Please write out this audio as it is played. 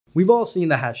We've all seen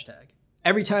the hashtag.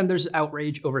 Every time there's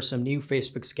outrage over some new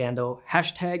Facebook scandal,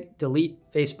 hashtag delete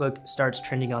Facebook starts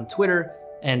trending on Twitter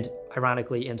and,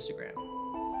 ironically, Instagram.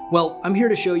 Well, I'm here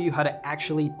to show you how to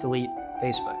actually delete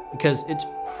Facebook because it's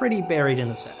pretty buried in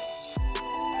the settings.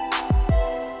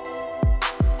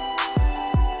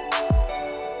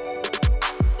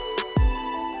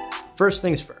 First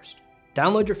things first,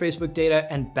 download your Facebook data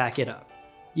and back it up.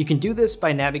 You can do this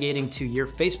by navigating to your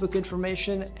Facebook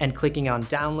information and clicking on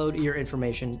download your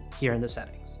information here in the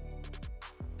settings.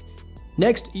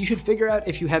 Next, you should figure out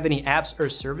if you have any apps or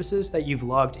services that you've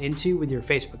logged into with your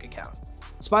Facebook account.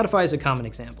 Spotify is a common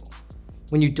example.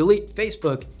 When you delete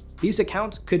Facebook, these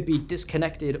accounts could be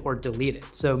disconnected or deleted,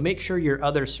 so make sure your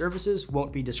other services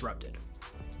won't be disrupted.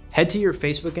 Head to your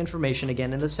Facebook information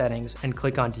again in the settings and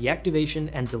click on deactivation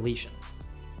and deletion.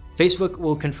 Facebook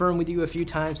will confirm with you a few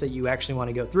times that you actually want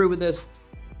to go through with this,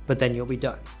 but then you'll be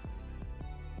done.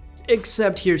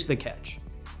 Except here's the catch.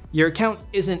 Your account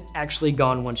isn't actually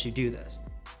gone once you do this.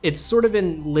 It's sort of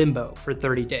in limbo for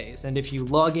 30 days, and if you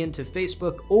log into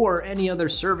Facebook or any other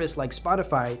service like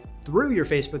Spotify through your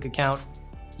Facebook account,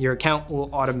 your account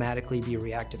will automatically be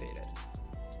reactivated.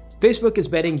 Facebook is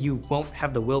betting you won't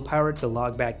have the willpower to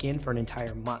log back in for an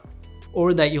entire month,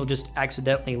 or that you'll just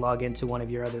accidentally log into one of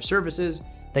your other services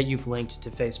that you've linked to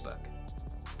Facebook.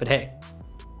 But hey,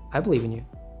 I believe in you.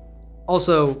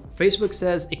 Also, Facebook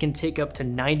says it can take up to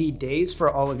 90 days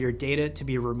for all of your data to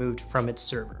be removed from its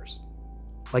servers.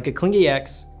 Like a clingy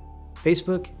ex,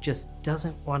 Facebook just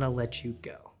doesn't want to let you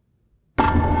go.